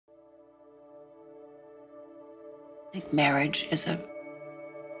I think marriage is a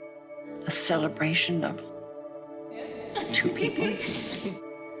celebration of two people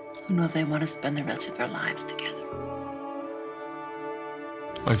who know they want to spend the rest of their lives together.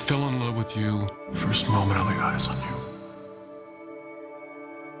 I fell in love with you first moment I laid eyes on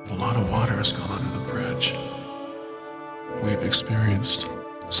you. A lot of water has gone under the bridge. We've experienced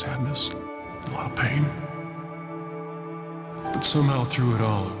sadness, a lot of pain. But somehow through it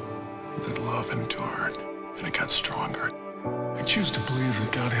all, that love endured and it got stronger. I choose to believe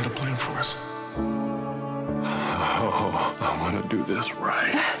that God had a plan for us. Oh, I want to do this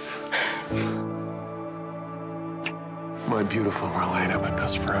right. My beautiful Marlena, my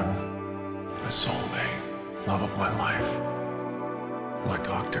best friend, my soulmate, love of my life, my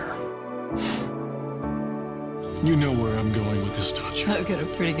doctor. You know where I'm going with this, don't you? I've got a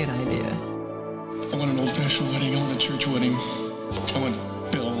pretty good idea. I want an old-fashioned wedding. I want a church wedding. I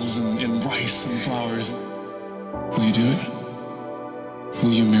want bells and rice and flowers. Will you do it?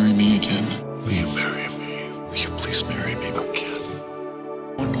 Will you marry me again? Will you marry me? Will you please marry me again?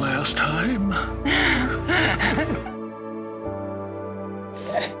 One last time.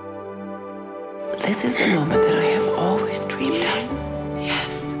 This is the moment that I have always dreamed of.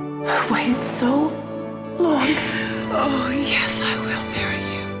 Yes. I've waited so long. Oh, yes, I will marry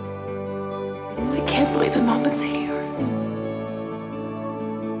you. I can't believe the moment's here.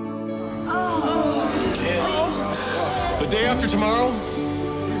 The day after tomorrow,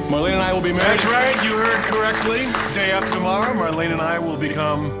 Marlena and I will be married. That's right, you heard correctly. The day after tomorrow, Marlena and I will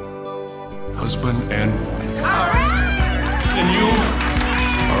become husband and wife. All right. And you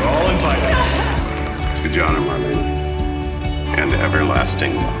are all invited. To John and Marlena, and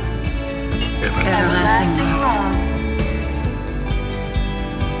everlasting love. Everlasting love.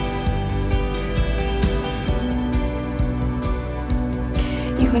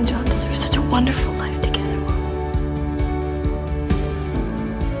 You and John deserve such a wonderful life together.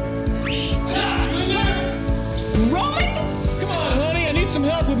 Roman? Come on, honey, I need some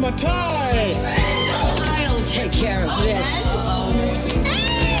help with my tie. I'll take care of this.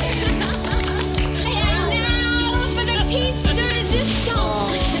 And now for the piece de resistance.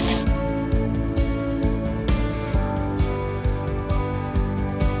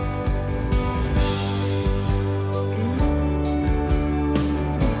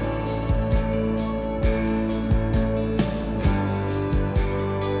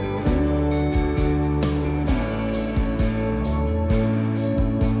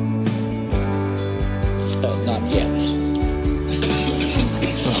 Not yet.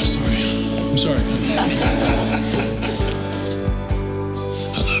 Oh, sorry. I'm sorry.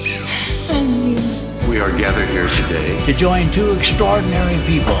 I love you. We are gathered here today To join two extraordinary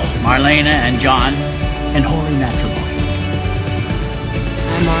people, Marlena and John, in holy matrimony.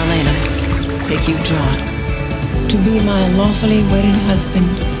 I'm Marlena. Take you, John, to be my lawfully wedded husband.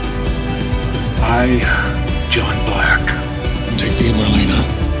 I, John Black, take thee, Marlena,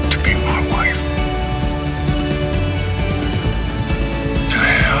 to be my wife. To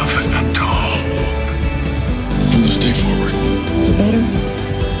have and to hold. From this day forward, For better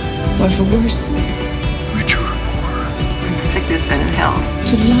or for worse, richer or poor, In sickness and in health.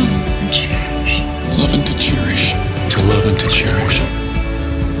 to love and cherish. love and to cherish. To love and to cherish.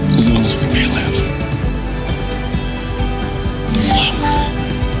 As long as we may live.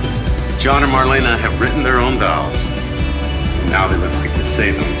 John and Marlena have written their own vows. Now they would like to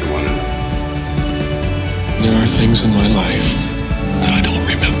say them to one another. There are things in my life that I don't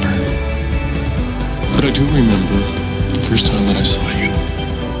remember. But I do remember the first time that I saw you.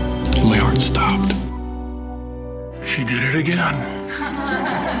 And my heart stopped. She did it again.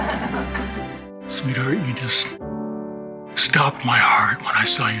 Sweetheart, you just stopped my heart when I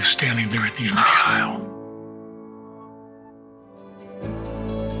saw you standing there at the end of the aisle.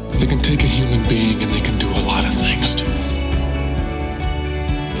 They can take a human being and they can do a lot of things to him.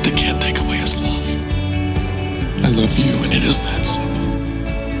 But they can't take away his love. I love you, and it is that simple.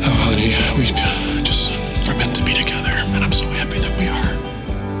 Oh, honey, we just are meant to be together, and I'm so happy that we are.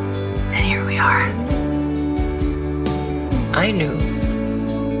 And here we are. I knew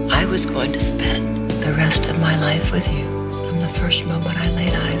I was going to spend the rest of my life with you from the first moment I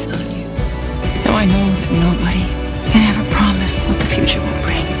laid eyes on you. Now I know that nobody can ever promise what the future will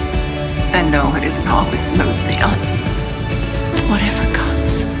bring. I know it isn't always smooth sailing. But whatever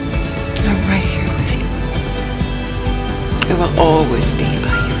comes, I'm right here with you. I will always be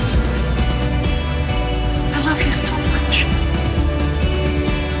by your side. I love you so much.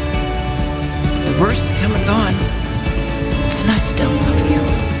 The worst has come and gone, and I still love you.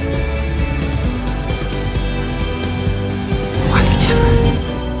 More than ever.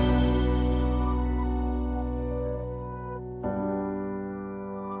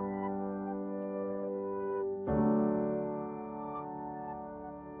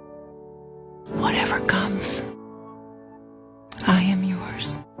 truth. I am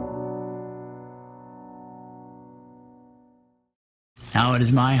yours. Now it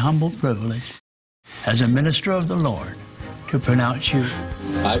is my humble privilege, as a minister of the Lord, to pronounce you.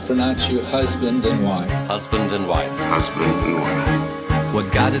 I pronounce you husband and wife. Husband and wife. Husband and wife.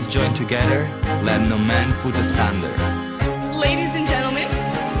 What God has joined together, let no man put asunder. Ladies and gentlemen,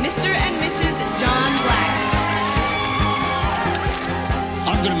 Mr. and Mrs. John Black.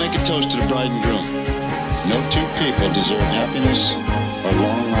 I'm going to make a toast to the bride and groom. No two people deserve happiness or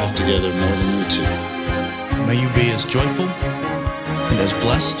long life together more than you two. May you be as joyful and as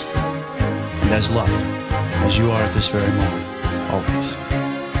blessed and as loved as you are at this very moment, always.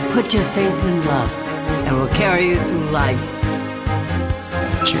 Put your faith in love, and we'll carry you through life.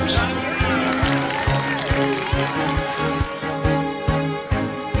 Cheers.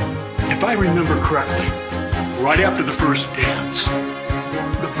 If I remember correctly, right after the first dance,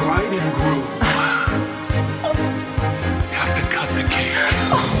 the bride and groom have to cut the cake.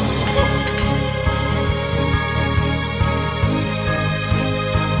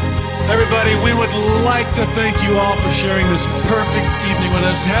 Everybody, we would like to thank you all for sharing this perfect evening with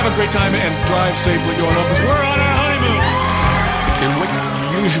us. Have a great time and drive safely going home, because we're on our honeymoon. And what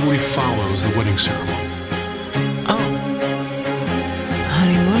usually follows the wedding ceremony? Oh.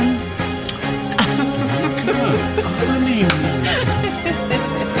 Honeymoon? The honeymoon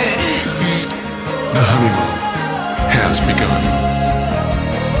has begun.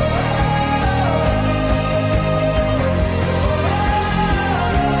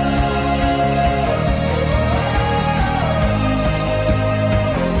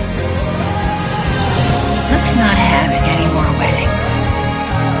 Let's not have any more weddings.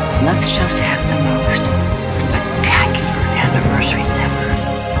 Let's just have the most spectacular anniversaries ever.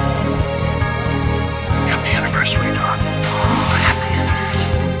 Happy anniversary, Doc. Happy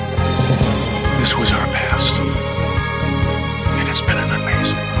anniversary. This was our past, and it's been an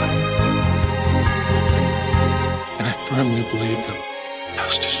amazing ride. And I firmly believe that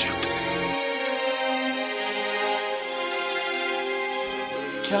toast is yet to be.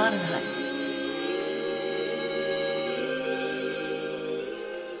 John and I